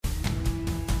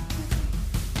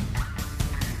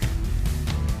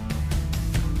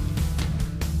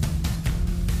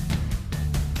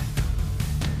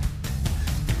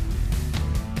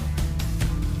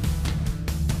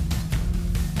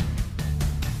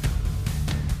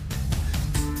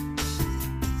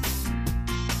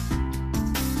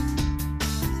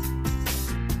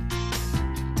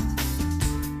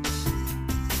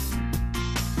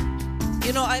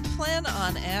I plan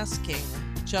on asking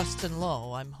Justin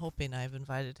Lowe. I'm hoping I've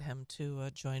invited him to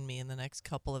join me in the next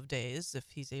couple of days if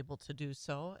he's able to do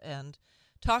so and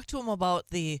talk to him about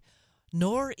the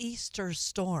nor'easter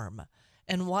storm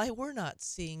and why we're not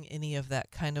seeing any of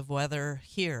that kind of weather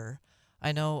here.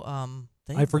 I know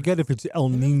I forget if it's El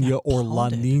they really Nino got or La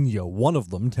pounded. Nina. One of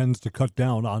them tends to cut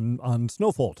down on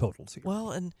snowfall totals here.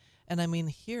 Well, and I mean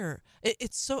here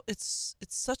it's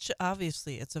such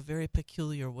obviously it's a very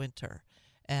peculiar winter.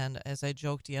 And as I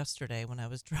joked yesterday when I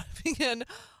was driving in,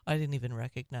 I didn't even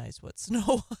recognize what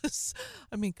snow was.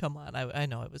 I mean, come on. I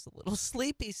know I was a little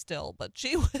sleepy still, but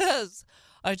gee whiz.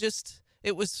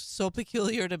 It was so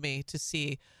peculiar to me to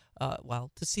see, to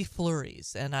see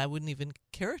flurries. And I wouldn't even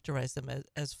characterize them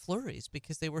as flurries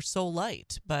because they were so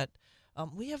light. But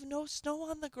we have no snow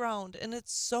on the ground, and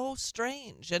it's so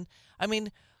strange. And I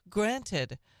mean,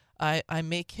 granted, I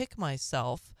may kick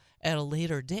myself at a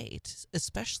later date,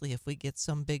 especially if we get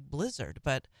some big blizzard.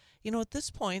 But, at this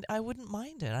point, I wouldn't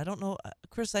mind it. I don't know,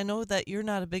 Chris, I know that you're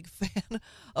not a big fan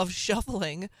of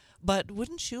shoveling, but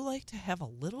wouldn't you like to have a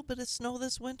little bit of snow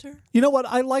this winter? You know what?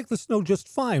 I like the snow just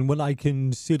fine when I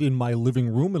can sit in my living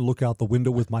room and look out the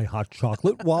window with my hot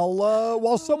chocolate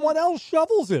while someone else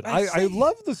shovels it. I I see.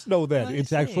 love the snow then. I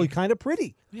It's actually see. kind of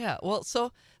pretty. Yeah, well,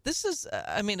 so this is,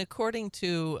 according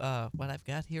to what I've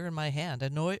got here in my hand,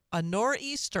 a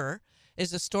nor'easter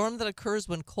is a storm that occurs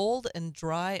when cold and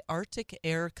dry Arctic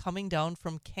air coming down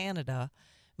from Canada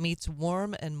meets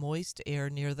warm and moist air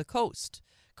near the coast,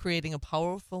 creating a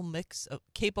powerful mix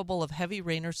capable of heavy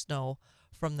rain or snow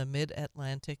from the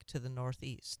mid-Atlantic to the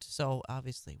northeast. So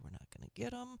obviously we're not going to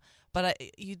get them, but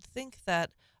you'd think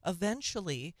that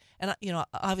eventually, and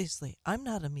obviously I'm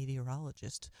not a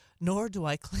meteorologist, nor do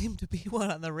I claim to be one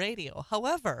on the radio.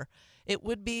 However, it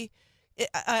would be,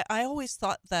 I always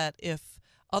thought that if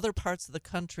other parts of the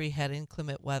country had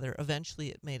inclement weather, eventually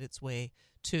it made its way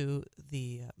to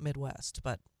the Midwest.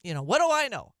 But, what do I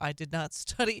know? I did not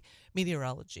study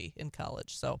meteorology in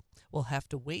college, so we'll have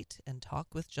to wait and talk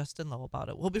with Justin Lowe about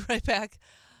it. We'll be right back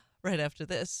right after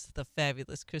this. The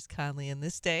fabulous Chris Conley in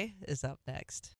This Day is up next.